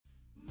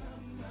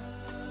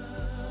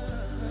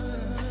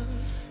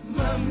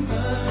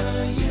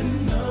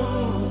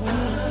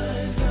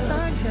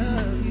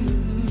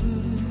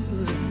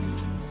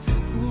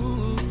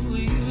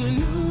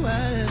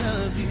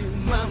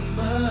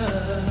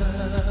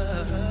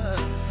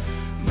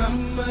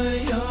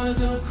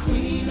You're the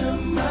queen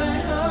of my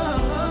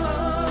heart.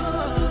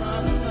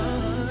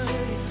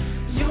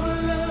 Your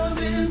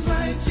love is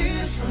like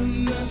tears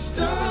from the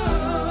stars.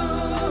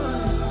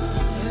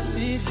 Yes,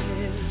 it is.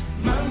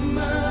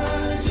 Mama,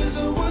 I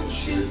just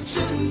want you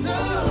to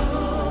know,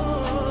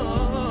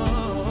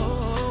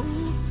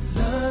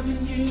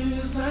 loving you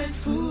is like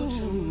food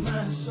to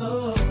my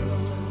soul.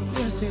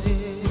 Yes, it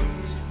is.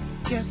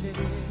 Yes, it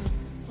is.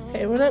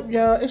 Hey, what up,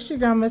 y'all? It's your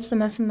girl, Miss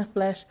Finesse in the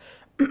Flesh,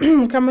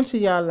 coming to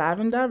y'all live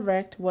and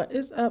direct. What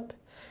is up?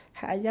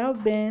 How y'all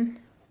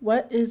been?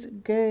 What is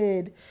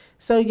good?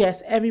 So,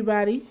 yes,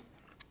 everybody,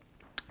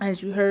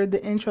 as you heard,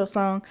 the intro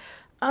song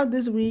of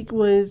this week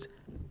was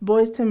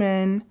Boyz II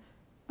Men,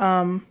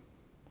 Oh,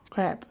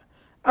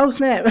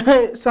 snap,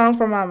 Song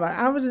for Mama.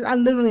 I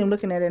literally am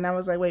looking at it, and I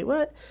was like, wait,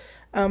 what?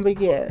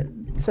 But yeah,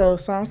 so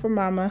Song for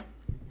Mama.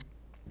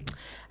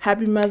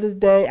 Happy Mother's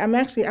Day. I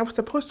was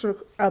supposed to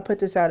put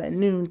this out at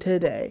noon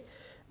today,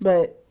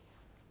 but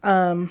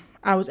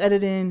I was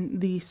editing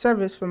the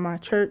service for my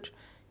church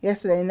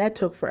yesterday, and that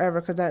took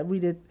forever because we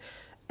did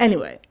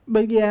anyway.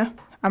 But yeah,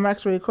 I'm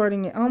actually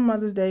recording it on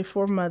Mother's Day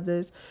for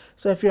mothers.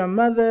 So if you're a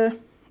mother,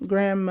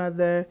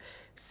 grandmother,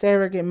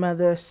 surrogate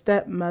mother,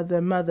 stepmother,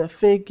 mother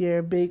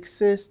figure, big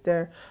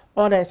sister,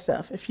 all that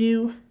stuff, if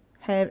you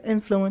have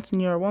influence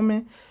and you're a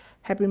woman,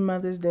 happy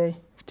Mother's Day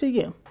to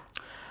you.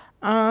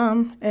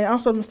 And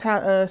also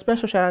a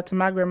special shout out to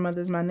my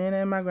grandmothers, my nana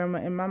and my grandma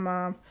and my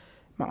mom,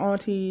 my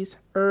aunties,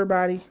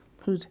 everybody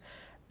who's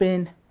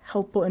been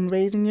helpful in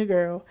raising your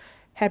girl.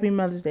 Happy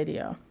Mother's Day to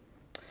y'all.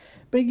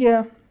 But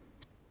yeah,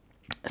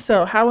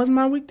 so how was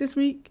my week this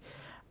week?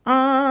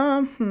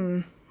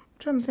 I'm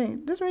trying to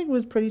think. This week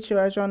was pretty chill.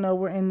 As y'all know,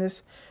 we're in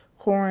this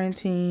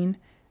quarantine,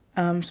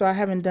 so I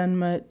haven't done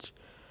much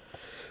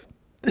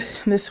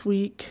this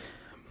week.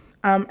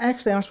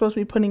 Actually, I'm supposed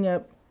to be putting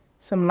up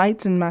some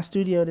lights in my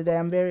studio today.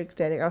 I'm very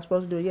ecstatic. I was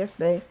supposed to do it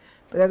yesterday,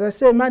 but as I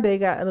said, my day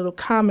got a little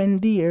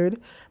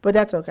commandeered, but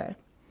that's okay.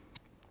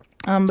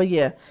 But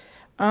yeah,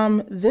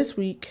 this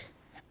week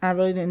I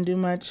really didn't do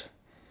much.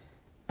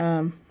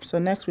 So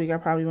next week I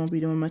probably won't be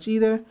doing much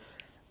either,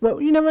 but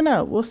you never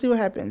know. We'll see what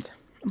happens.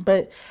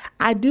 But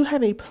I do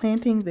have a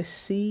planting the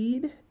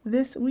seed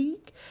this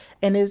week,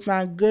 and it's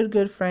my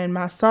good friend,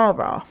 my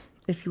Sorrel,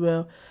 if you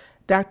will,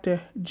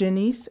 Dr.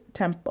 Janice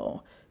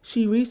Temple.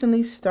 She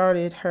recently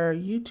started her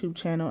YouTube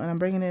channel, and I'm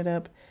bringing it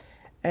up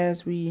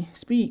as we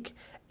speak.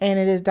 And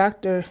it is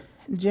Dr.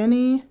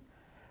 Jenny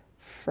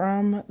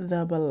from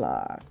the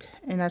Block.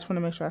 And I just want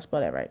to make sure I spell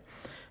that right.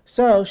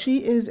 So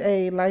she is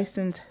a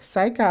licensed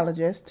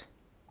psychologist.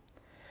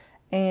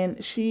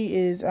 And she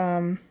is,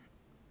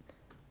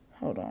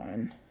 hold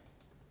on.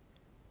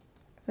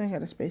 I think I got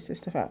to space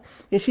this stuff out.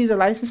 Yeah, she's a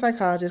licensed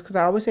psychologist, because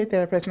I always say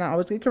therapist and I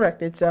always get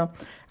corrected. So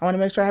I want to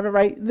make sure I have it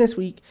right this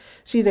week.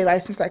 She's a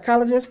licensed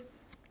psychologist.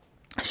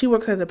 She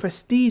works at a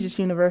prestigious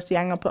university.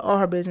 I'm going to put all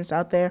her business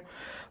out there.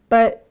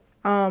 But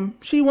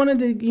she wanted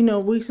to,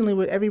 recently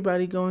with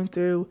everybody going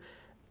through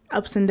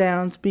ups and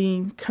downs,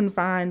 being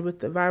confined with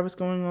the virus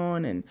going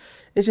on, and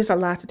it's just a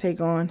lot to take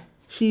on.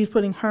 She's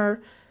putting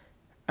her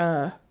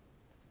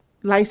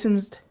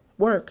licensed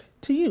work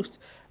to use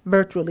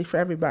virtually for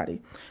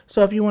everybody.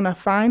 So if you want to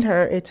find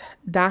her, it's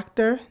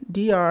Dr.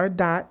 Jenny,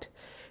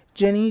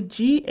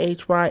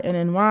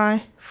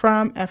 from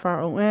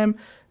FROM,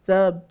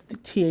 the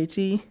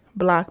THE,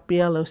 Block,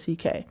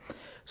 BLOCK.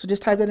 So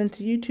just type that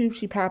into YouTube.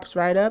 She pops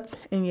right up.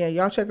 And yeah,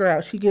 y'all check her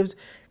out. She gives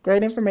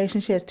great information.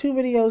 She has 2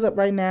 videos up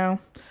right now.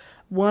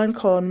 One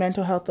called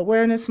Mental Health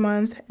Awareness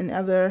Month, and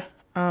other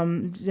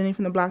Jenny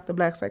from the Block, the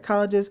Black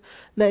Psychologist,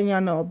 letting y'all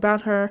know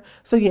about her.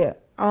 So yeah,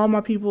 all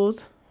my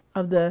peoples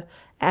of the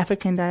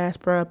African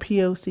diaspora,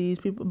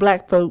 POCs, people,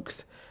 black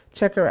folks,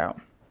 check her out.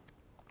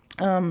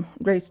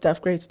 Great stuff.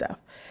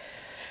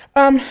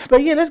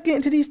 But yeah, let's get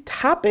into these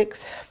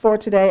topics for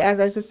today. As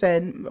I just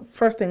said,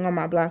 first thing on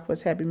my block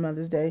was Happy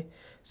Mother's Day.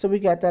 So we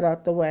got that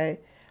out the way.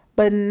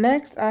 But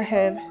next I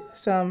have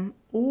some,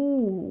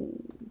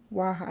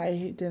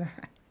 why did I?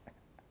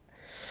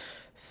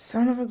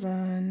 Son of a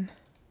gun.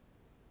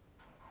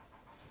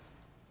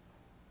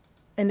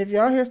 And if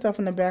y'all hear stuff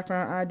in the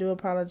background, I do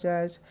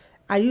apologize.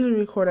 I usually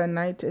record at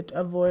night to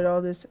avoid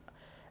all this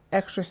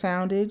extra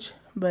soundage,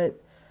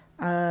 but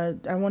I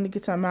want to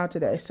get something out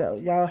today, so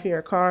y'all hear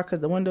a car because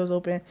the window's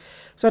open.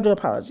 So I do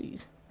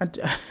apologize.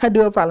 I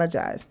do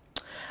apologize.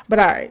 But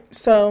all right,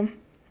 so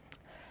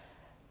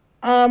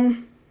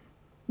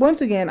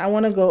once again, I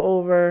want to go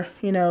over,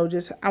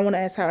 I want to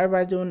ask how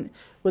everybody's doing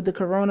with the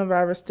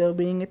coronavirus still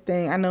being a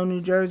thing. I know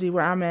New Jersey,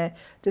 where I'm at,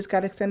 just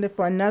got extended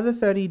for another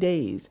 30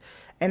 days.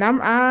 And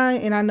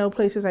I know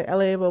places like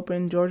LA have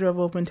opened, Georgia have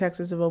opened,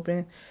 Texas have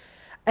opened.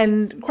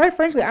 And quite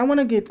frankly, I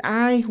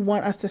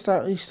want us to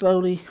start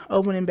slowly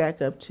opening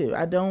back up too.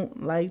 I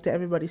don't like that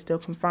everybody's still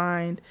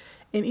confined.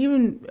 And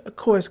even, of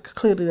course,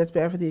 clearly that's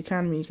bad for the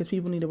economy because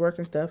people need to work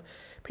and stuff.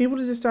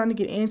 People are just starting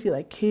to get antsy,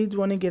 like kids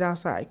want to get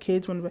outside,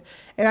 and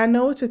I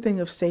know it's a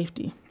thing of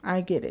safety. I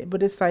get it.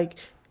 But it's like,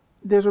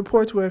 there's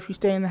reports where if you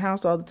stay in the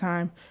house all the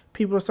time,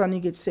 people are starting to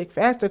get sick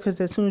faster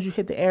because as soon as you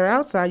hit the air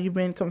outside, you've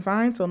been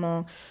confined so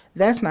long.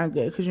 That's not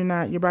good because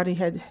your body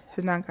has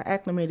not got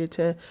acclimated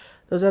to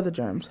those other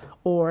germs.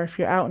 Or if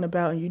you're out and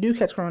about and you do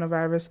catch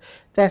coronavirus,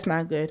 that's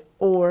not good.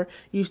 Or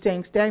you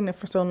staying stagnant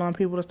for so long,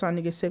 people are starting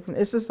to get sick from.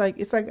 It's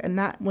like a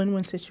not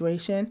win-win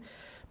situation.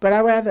 But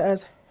I'd rather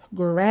us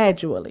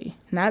gradually,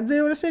 not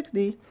 0 to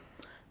 60,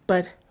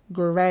 but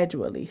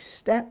gradually,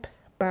 step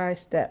by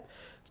step,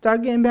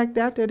 start getting back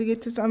out there to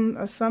get to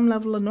some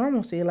level of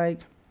normalcy.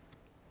 Like,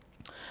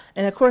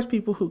 and of course,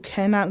 people who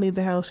cannot leave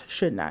the house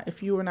should not.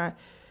 If you are not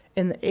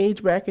in the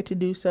age bracket to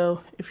do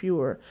so, if you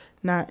are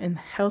not in the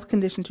health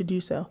condition to do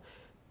so,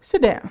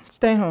 sit down,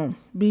 stay home,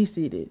 be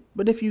seated.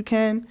 But if you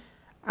can,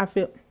 I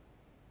feel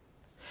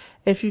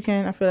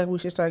like we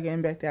should start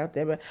getting back out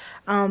there. But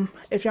I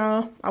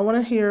want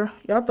to hear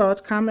y'all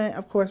thoughts. Comment,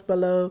 of course,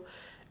 below.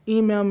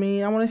 Email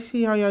me. I want to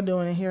see how y'all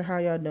doing and hear how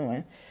y'all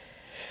doing.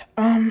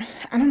 I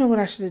don't know what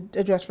I should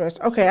address first.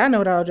 Okay, I know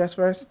what I'll address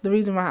first. The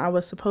reason why I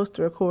was supposed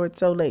to record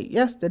so late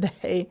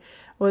yesterday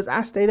was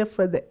I stayed up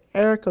for the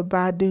Erykah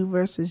Badu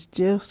versus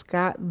Jill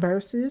Scott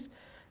versus.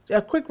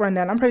 A quick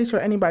rundown. I'm pretty sure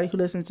anybody who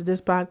listens to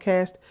this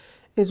podcast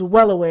is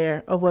well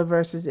aware of what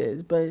versus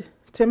is. But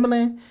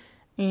Timbaland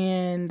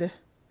and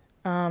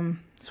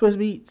Swizz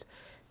Beatz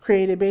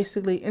created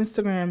basically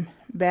Instagram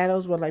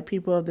battles with like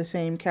people of the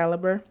same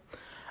caliber.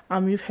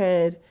 You've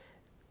had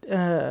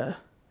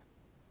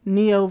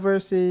Neo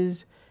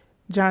versus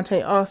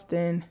Jonte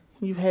Austin.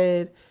 You've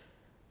had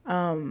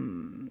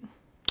The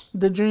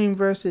Dream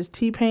versus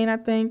T-Pain, I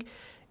think.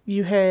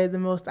 You had the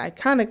most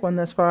iconic one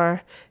thus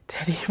far,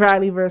 Teddy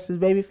Riley versus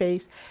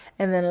Babyface.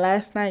 And then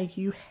last night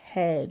you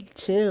had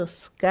Jill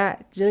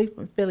Scott, Jilly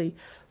from Philly,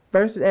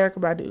 versus Erykah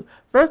Badu.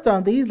 First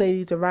off, these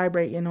ladies are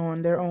vibrating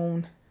on their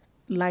own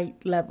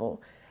light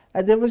level.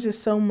 There was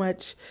just so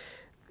much,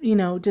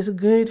 just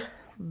good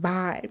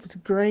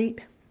vibes,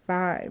 great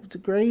vibes,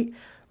 great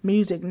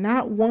music.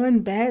 Not one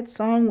bad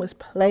song was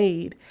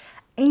played.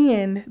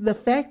 And the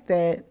fact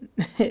that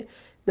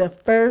the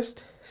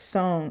first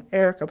song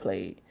Erykah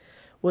played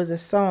was a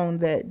song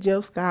that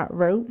Jill Scott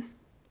wrote.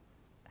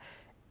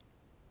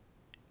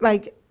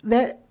 Like,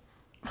 that,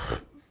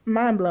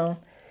 mind blown.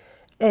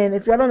 And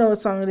if y'all don't know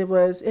what song it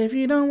was, if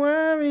you don't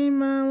worry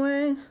my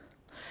way,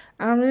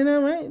 I'm in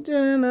a way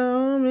to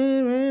know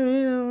me,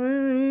 baby, don't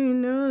worry, you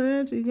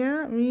know that you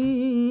got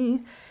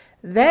me.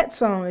 That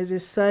song is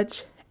just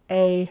such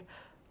a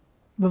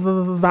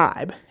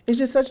vibe. It's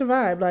just such a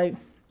vibe. Like,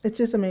 it's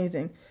just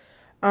amazing.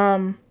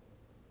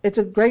 It's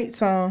a great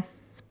song.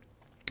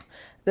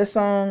 The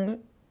song,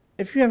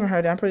 if you haven't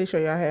heard it, I'm pretty sure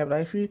y'all have.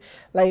 If you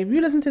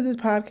listen to this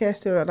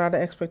podcast, there are a lot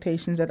of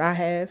expectations that I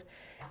have,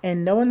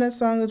 and knowing that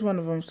song is one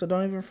of them. So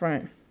don't even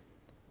front.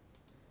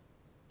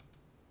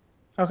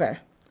 Okay.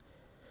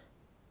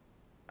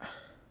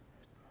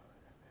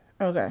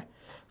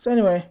 So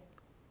anyway,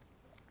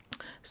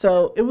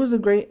 so it was a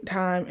great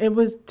time. It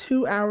was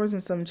 2 hours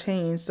and some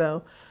change.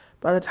 So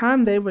by the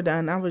time they were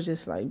done, I was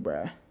just like,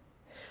 bruh.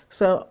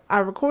 So I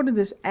recorded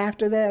this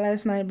after that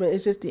last night, but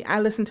it's just I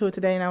listened to it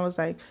today and I was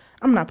like,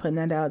 I'm not putting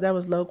that out. That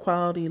was low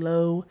quality,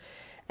 low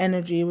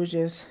energy. It was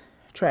just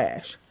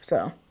trash.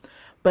 So,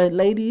 but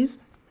ladies,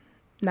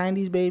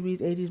 90s babies,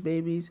 80s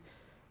babies,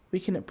 we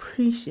can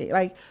appreciate.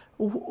 Like,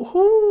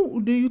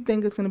 who do you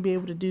think is going to be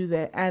able to do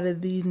that out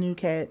of these new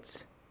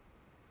cats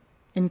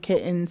and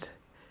kittens?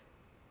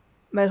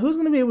 Like, who's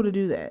going to be able to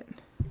do that?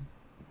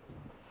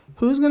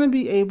 Who's going to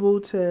be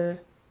able to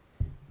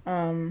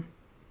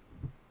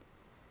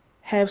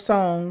have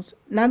songs,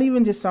 not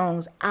even just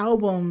songs,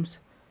 albums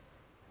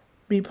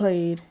be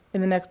played in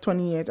the next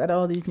 20 years out of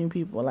all these new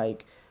people?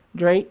 Like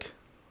Drake,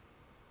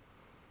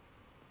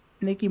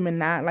 Nicki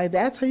Minaj. Like,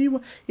 that's how you're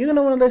going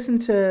to want to listen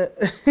to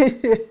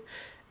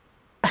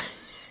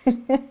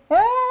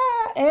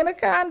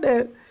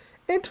Anaconda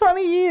in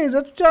 20 years.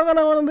 That's what y'all going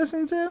to want to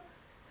listen to?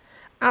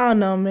 I don't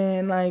know,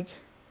 man. Like,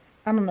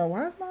 I don't know.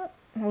 Why is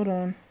hold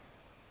on.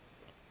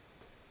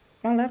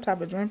 My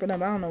laptop is ramping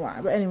up. I don't know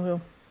why. But anyway,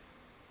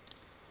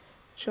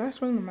 should I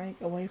swing the mic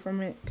away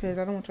from it? Because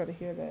I don't want y'all to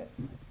hear that.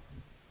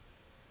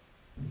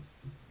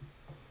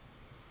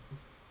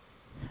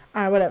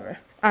 All right, whatever.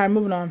 All right,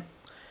 moving on.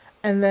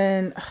 And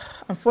then,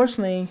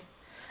 unfortunately,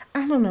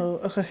 I don't know.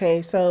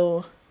 Okay,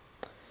 so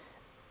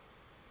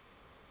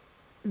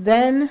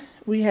then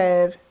we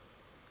have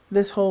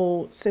this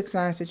whole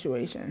 6ix9ine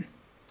situation.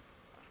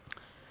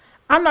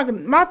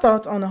 My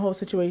thoughts on the whole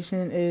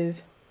situation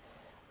is,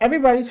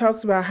 everybody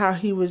talks about how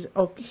he's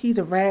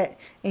a rat,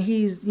 and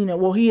he is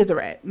a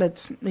rat.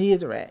 He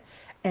is a rat.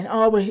 And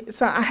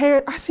so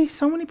I see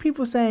so many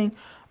people saying,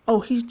 oh,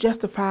 he's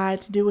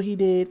justified to do what he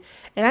did.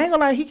 And I ain't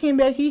gonna lie, he came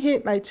back, he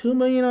hit like 2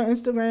 million on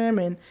Instagram,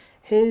 and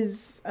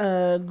his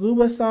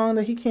Gooba song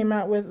that he came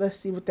out with, let's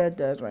see what that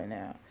does right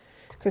now.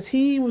 Because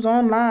he was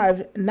on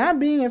live, not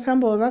being as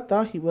humble as I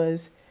thought he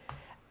was.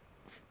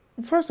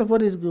 First of all,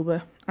 what is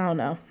Gooba? I don't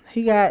know.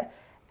 He got,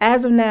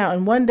 as of now,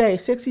 in one day,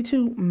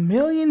 62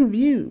 million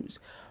views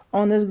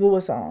on this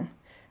Gooba song.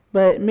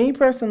 But me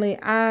personally,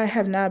 I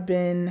have not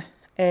been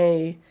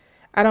a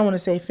I don't want to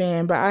say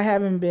fan, but I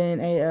haven't been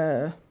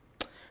a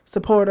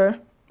supporter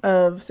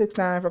of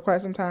 6ix9ine for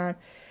quite some time.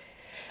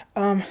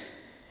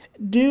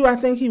 Do I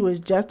think he was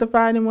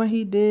justified in what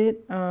he did?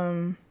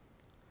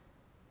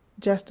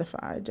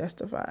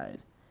 Justified.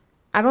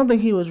 I don't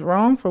think he was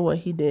wrong for what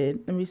he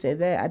did. Let me say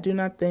that. I do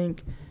not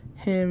think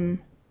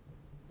him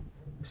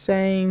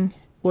saying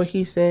what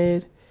he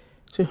said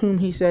to whom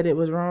he said it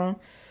was wrong.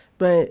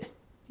 But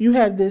you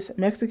have this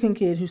Mexican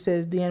kid who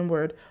says the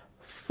N-word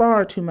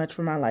far too much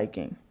for my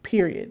liking.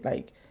 Period.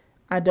 Like,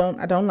 I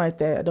don't like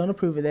that. I don't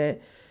approve of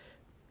that.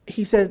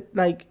 He said,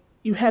 like,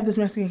 you have this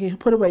Mexican kid who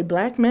put away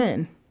black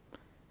men,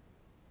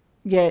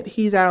 yet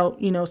he's out,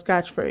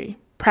 scotch-free,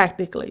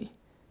 practically.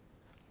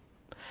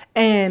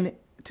 And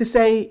to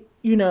say,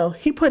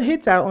 he put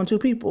hits out on two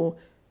people.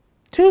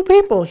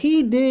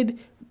 He did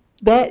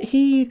that.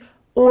 He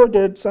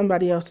ordered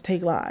somebody else to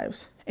take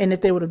lives. And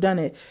if they would have done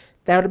it,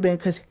 that would have been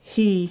because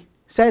he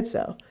said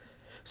so.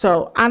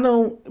 So I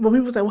know when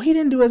people say, well, he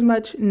didn't do as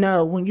much.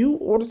 No, when you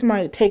order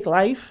somebody to take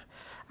life,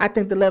 I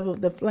think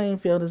the playing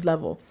field is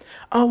level.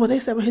 Oh, well,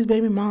 they said with his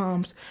baby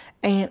moms.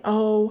 And,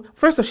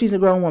 first off, she's a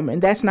grown woman.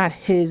 That's not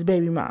his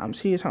baby mom.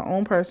 She is her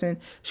own person.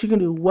 She can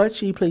do what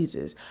she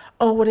pleases.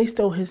 Oh, well, they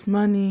stole his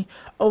money.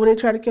 Oh, well, they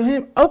tried to kill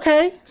him.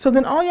 Okay, so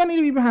then all y'all need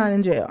to be behind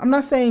in jail. I'm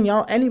not saying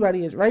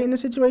anybody is right in the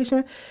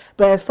situation.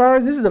 But as far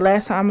as this is the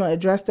last time I'm going to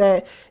address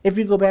that. If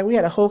you go back, we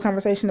had a whole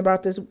conversation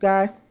about this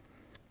guy.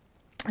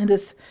 And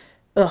this,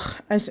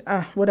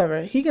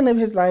 whatever. He can live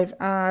his life.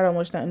 I don't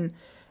wish nothing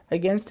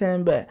against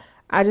him, but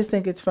I just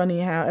think it's funny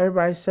how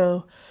everybody's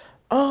so,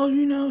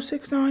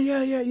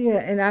 6ix9ine, yeah.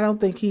 And I don't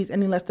think he's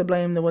any less to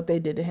blame than what they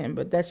did to him,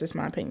 but that's just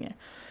my opinion.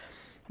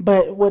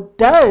 But what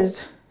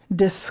does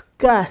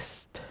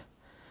disgust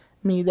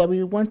me that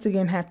we once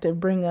again have to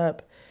bring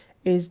up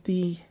is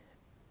the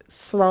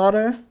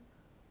slaughter,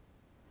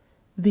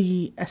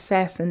 the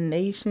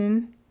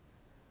assassination,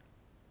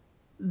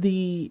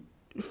 the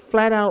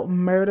flat out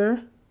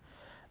murder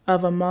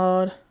of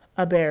Ahmaud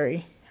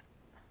Arbery.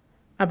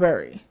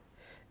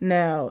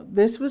 Now,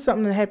 this was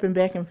something that happened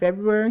back in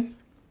February,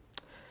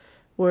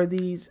 where it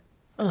gets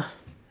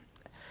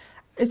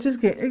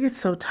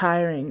so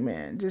tiring,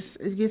 man.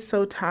 It gets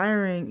so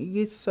tiring.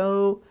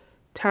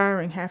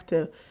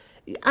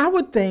 I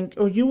would think,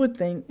 or you would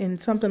think, in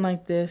something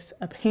like this,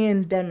 a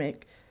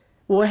pandemic.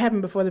 Well, it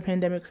happened before the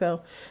pandemic,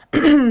 so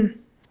I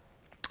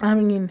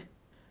mean,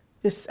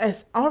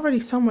 there's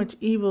already so much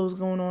evil is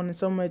going on and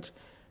so much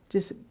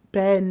just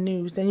bad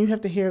news. Then you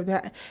have to hear of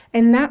that.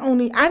 And not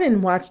only, I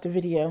didn't watch the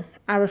video.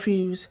 I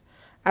refuse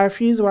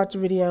to watch the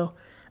video.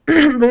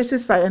 But it's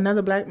just like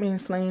another black man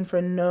slain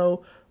for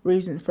no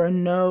reason.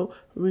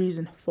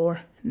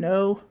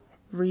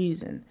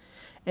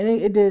 And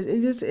it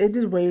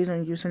just weighs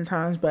on you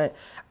sometimes. But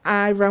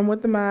I run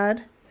with the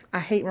mod. I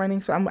hate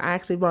running, so I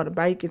actually bought a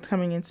bike. It's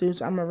coming in soon,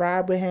 so I'm going to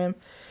ride with him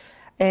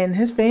and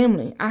his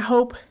family. I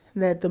hope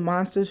that the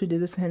monsters who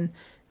did this to him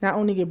not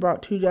only get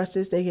brought to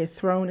justice, they get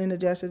thrown into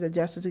justice, that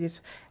justice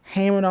gets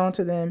hammered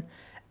onto them.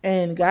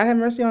 And God have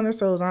mercy on their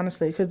souls,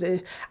 honestly, because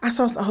they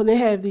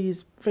have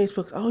these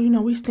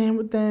Facebooks, we stand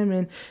with them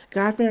and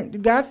God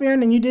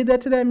fearing, and you did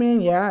that to that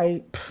man? Yeah,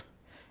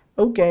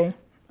 okay.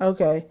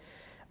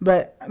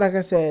 But like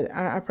I said,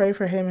 I pray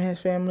for him and his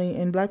family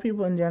and black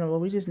people in general.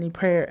 We just need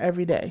prayer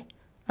every day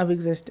of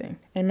existing.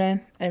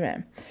 Amen.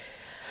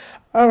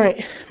 All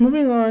right,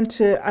 moving on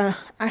to,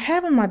 I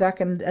have in my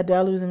document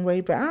Adele losing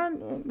weight, but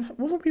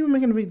what were people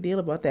making a big deal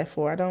about that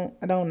for? I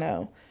don't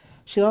know.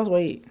 She lost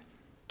weight.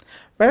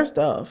 First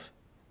off,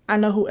 I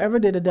know whoever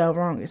did Adele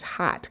wrong is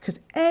hot, because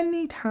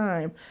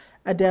anytime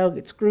Adele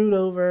gets screwed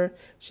over,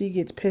 she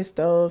gets pissed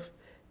off,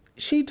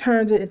 she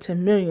turns it into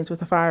millions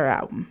with a Fire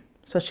album.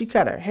 So she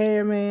cut her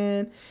hair,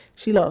 man.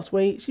 She lost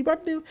weight. She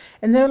about to do,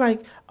 and they're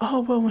like, oh,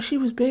 well, when she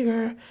was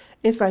bigger,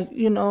 it's like,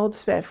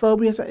 this fat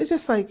phobia. So it's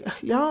just like,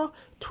 y'all,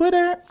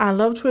 Twitter, I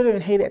love Twitter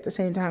and hate it at the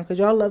same time, because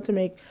y'all love to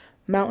make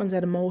mountains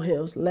out of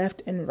molehills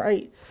left and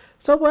right.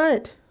 So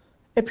what?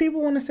 If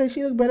people want to say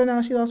she look better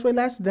now, she lost weight,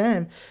 that's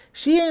them.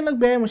 She ain't look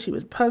bad when she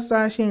was plus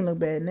size. She ain't look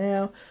bad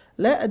now.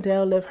 Let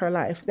Adele live her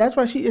life. That's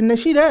why she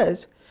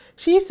does.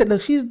 She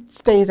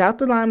stays out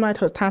the limelight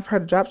till it's time for her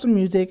to drop some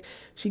music.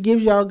 She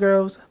gives y'all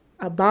girls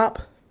a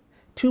bop,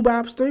 2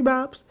 bops, 3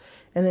 bops,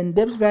 and then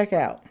dips back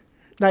out.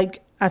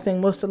 Like I think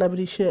most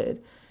celebrities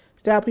should.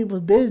 Stay out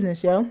people's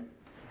business, yo.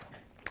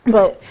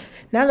 But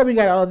now that we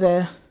got all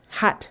the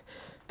hot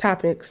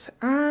topics,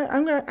 I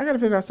gotta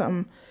figure out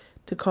something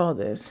to call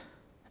this.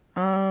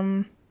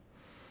 Y'all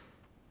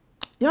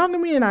give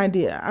me an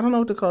idea. I don't know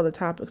what to call the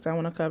topics I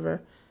want to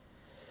cover.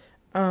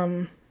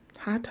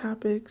 Hot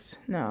topics?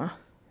 No.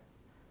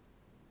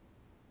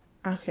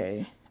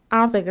 Okay.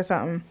 I'll think of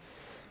something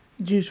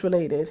juice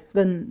related.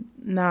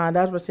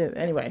 That's what's it.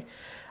 Anyway,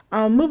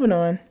 moving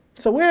on.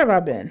 So where have I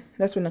been?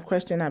 That's been a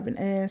question I've been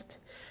asked.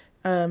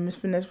 Miss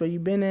Vanessa, where you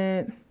been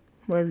at?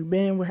 Where have you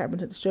been? What happened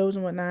to the shows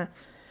and whatnot?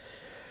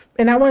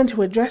 And I wanted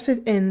to address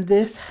it in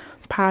this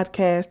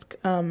podcast.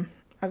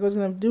 I was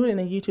going to do it in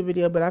a YouTube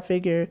video, but I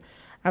figured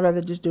I'd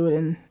rather just do it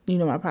in,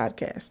 my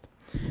podcast.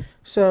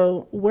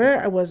 So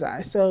where was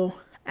I? So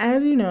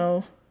as you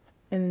know,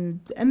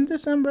 in the end of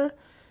December,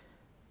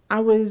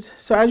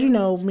 as you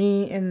know,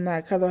 me and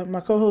my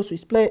co-host, we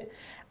split.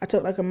 I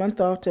took like a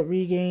month off to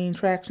regain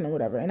traction or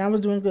whatever. And I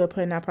was doing good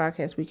putting out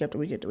podcasts week after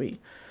week after week.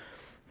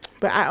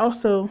 But I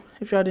also,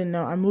 if y'all didn't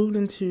know, I moved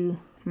into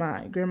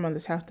my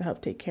grandmother's house to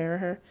help take care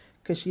of her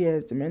because she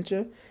has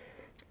dementia.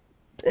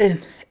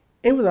 And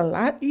it was a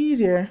lot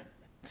easier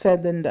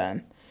said than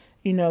done.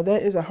 You know,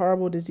 that is a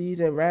horrible disease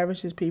that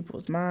ravages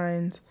people's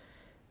minds,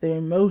 their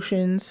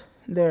emotions,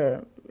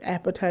 their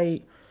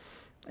appetite.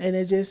 And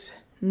it just,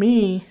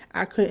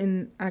 I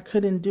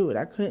couldn't do it.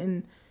 I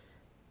couldn't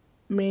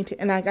maintain.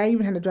 And like, I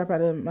even had to drop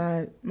out of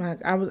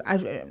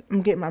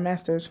I'm getting my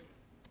master's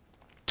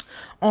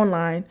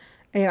online.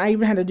 And I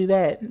even had to do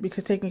that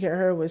because taking care of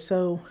her was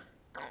so,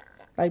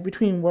 like,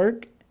 between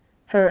work,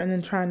 her, and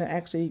then trying to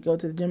actually go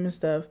to the gym and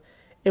stuff,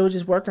 it was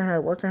just working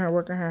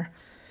her.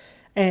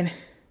 And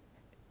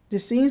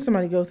just seeing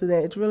somebody go through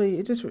that,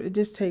 it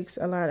just takes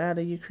a lot out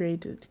of you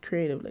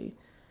creatively.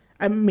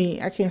 I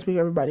can't speak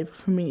for everybody, but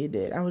for me it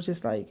did. I was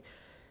just like,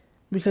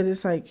 because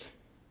it's like,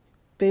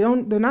 they're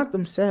not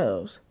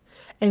themselves.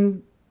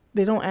 And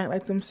they don't act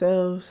like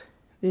themselves.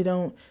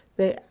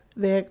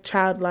 They're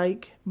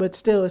childlike, but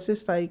still, it's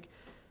just like,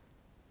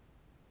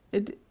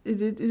 it's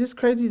just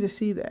crazy to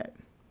see that.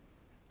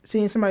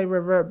 Seeing somebody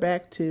revert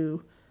back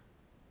to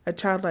a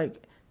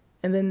childlike,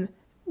 and then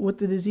with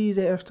the disease,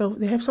 they have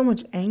so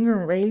much anger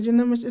and rage in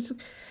them.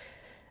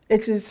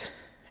 It's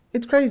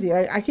crazy.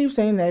 I keep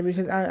saying that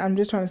because I'm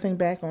just trying to think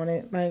back on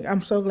it. Like,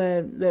 I'm so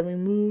glad that we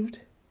moved,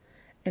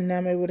 and now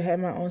I'm able to have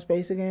my own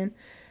space again.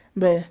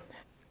 But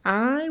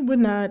I'm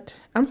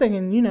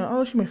thinking, she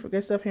may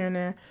forget stuff here and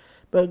there,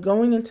 but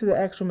going into the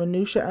actual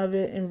minutia of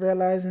it and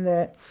realizing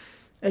that,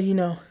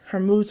 her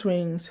mood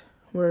swings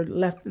were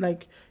left and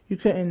right. You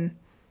couldn't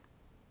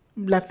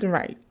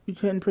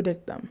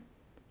predict them.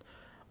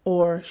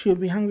 Or she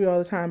would be hungry all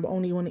the time, but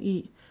only want to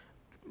eat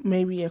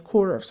maybe a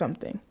quarter of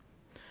something.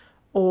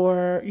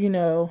 Or,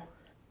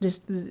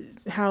 just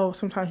how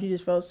sometimes she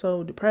just felt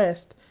so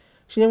depressed.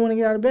 She didn't want to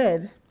get out of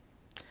bed.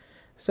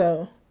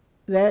 So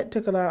that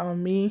took a lot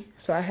on me.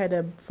 So I had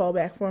to fall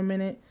back for a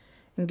minute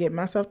and get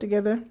myself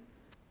together.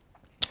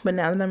 But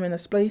now that I'm in a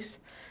space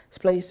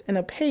and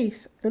a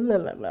place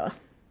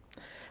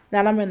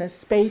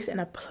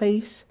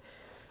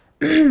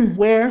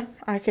where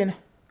I can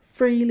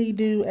freely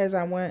do as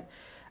I want.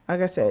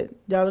 Like I said,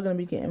 y'all are going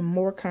to be getting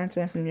more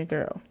content from your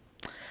girl.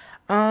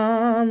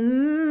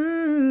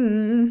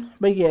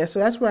 But yeah, so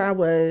that's where I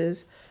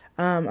was.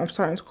 I'm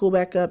starting school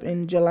back up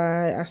in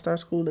July. I start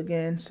school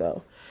again.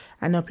 So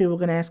I know people are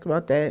going to ask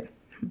about that.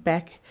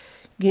 Back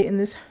getting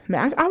this.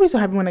 I'll be so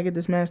happy when I get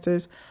this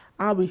master's.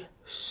 I'll be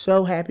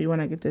so happy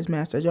when I get this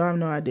master's. Y'all have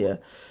no idea.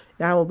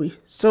 Y'all will be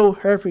so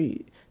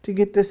happy to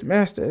get this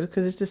master's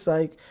because it's just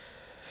like,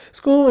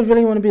 school is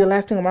really want to be the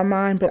last thing on my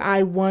mind, but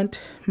I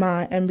want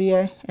my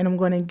MBA, and I'm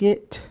going to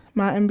get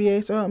my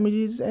MBA, so help me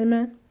Jesus,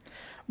 amen.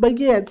 But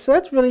yeah, so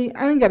that's really,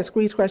 I didn't got a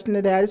squeeze question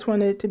today. I just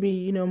wanted it to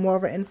be, more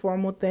of an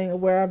informal thing of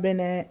where I've been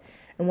at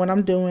and what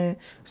I'm doing.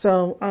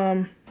 So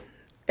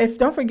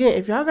don't forget,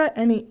 if y'all got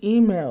any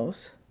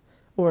emails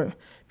or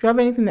if y'all have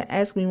anything to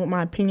ask me with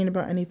my opinion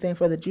about anything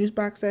for the juice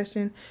box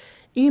session,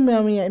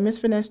 email me at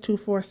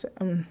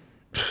MissFinesse247.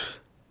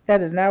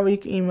 That is not where you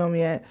can email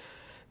me at.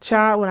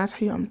 Child, when I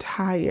tell you I'm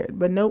tired,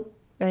 but nope,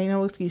 there ain't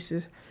no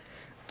excuses.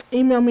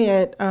 Email me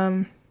at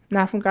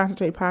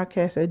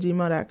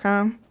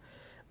notfromconcentratepodcast@gmail.com,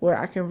 where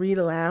I can read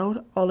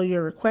aloud all of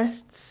your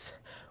requests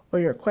or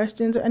your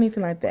questions or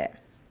anything like that.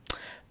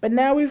 But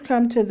now we've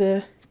come to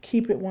the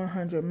Keep It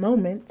 100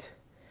 moment.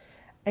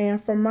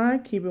 And for my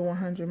Keep It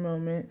 100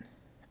 moment,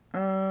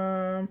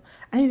 I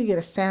need to get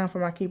a sound for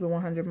my Keep It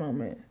 100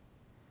 moment.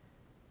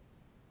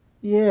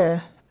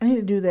 Yeah, I need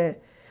to do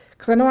that.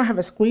 Because I know I have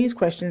a squeeze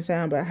question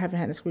sound, but I haven't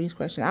had a squeeze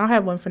question. I'll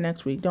have one for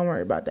next week. Don't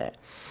worry about that.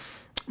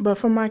 But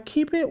for my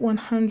Keep It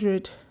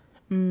 100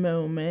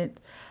 moment,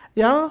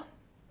 y'all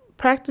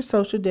practice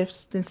social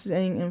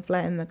distancing and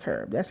flatten the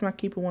curve. That's my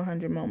Keep It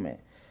 100 moment.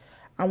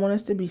 I want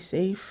us to be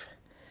safe.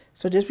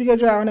 So just because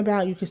you're out and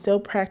about, you can still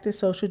practice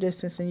social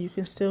distancing. You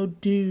can still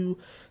do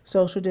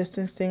social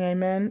distancing.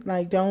 Amen.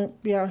 Like, don't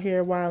be out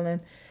here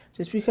wilding.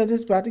 Just because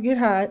it's about to get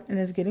hot and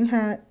it's getting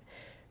hot,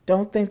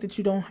 don't think that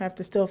you don't have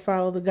to still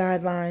follow the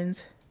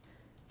guidelines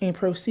and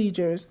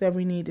procedures that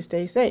we need to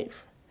stay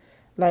safe.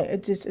 Like,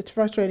 it's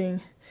frustrating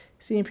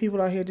seeing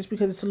people out here just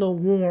because it's a little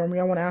warm.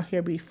 Y'all want to out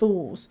here be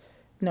fools.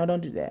 No,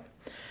 don't do that.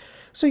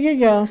 So yeah,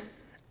 y'all.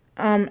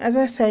 As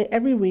I say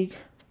every week,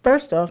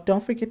 first off,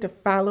 don't forget to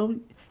follow,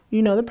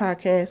 the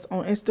podcast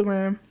on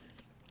Instagram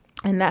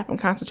and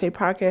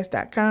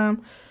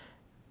notfromconcentratepodcast.com.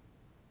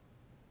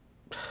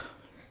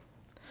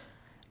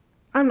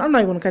 I'm not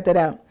even going to cut that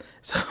out.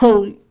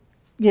 So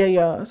yeah,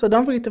 y'all. So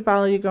don't forget to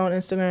follow your girl on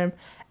Instagram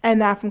at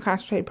Not From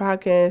Concentrate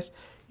Podcast.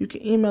 You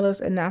can email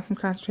us at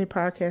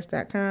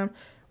notfromconcentratepodcast.com.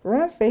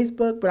 We're on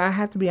Facebook, but I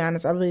have to be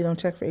honest, I really don't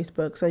check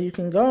Facebook. So you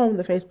can go on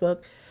the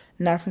Facebook,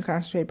 Not From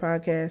Concentrate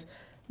Podcast.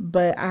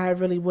 but I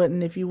really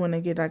wouldn't if you want to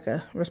get like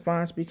a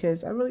response,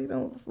 because I really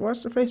don't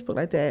watch the Facebook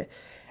like that.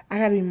 I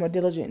gotta be more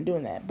diligent in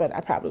doing that, but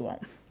I probably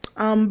won't.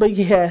 But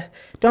yeah,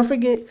 don't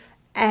forget,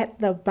 at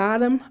the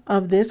bottom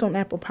of this on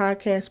Apple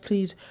Podcasts,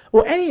 please,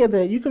 or any of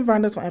the, you can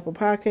find us on Apple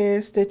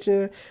Podcasts,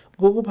 Stitcher,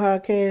 Google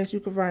Podcasts. You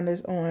can find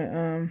us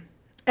on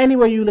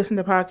anywhere you listen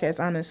to podcasts,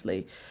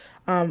 honestly.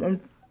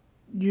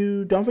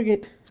 You don't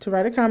forget to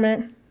write a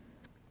comment.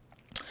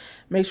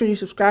 Make sure you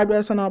subscribe to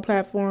us on all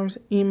platforms,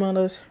 email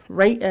us,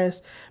 rate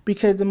us,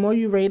 because the more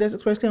you rate us,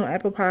 especially on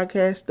Apple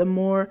Podcasts, the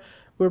more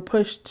we're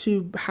pushed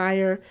to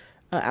higher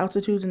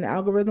altitudes in the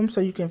algorithm,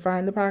 so you can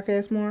find the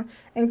podcast more.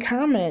 And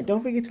comment.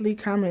 Don't forget to leave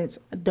comments.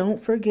 Don't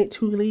forget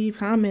to leave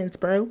comments,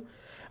 bro.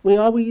 I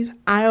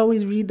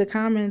always read the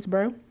comments,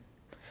 bro.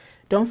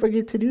 Don't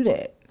forget to do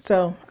that.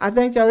 So I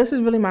thank y'all. This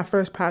is really my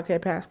first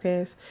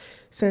podcast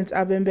since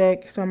I've been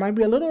back, so I might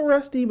be a little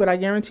rusty, but I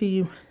guarantee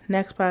you,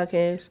 next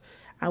podcast,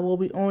 I will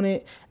be on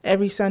it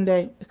every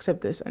Sunday,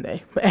 except this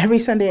Sunday. But every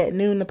Sunday at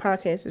noon, the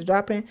podcast is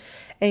dropping.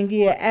 And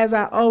yeah, as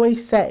I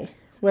always say,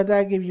 whether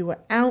I give you an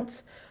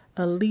ounce,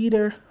 a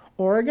liter,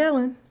 or a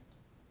gallon,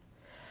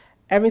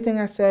 everything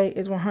I say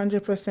is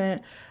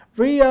 100%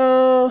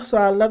 real. So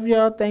I love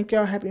y'all. Thank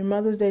y'all. Happy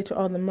Mother's Day to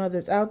all the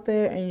mothers out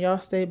there. And y'all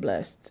stay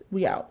blessed.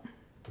 We out.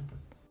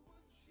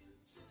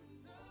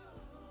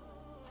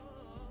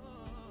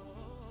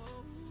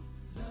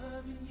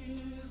 Loving you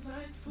is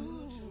like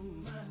food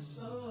to my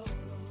soul.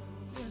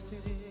 Yes,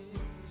 it is.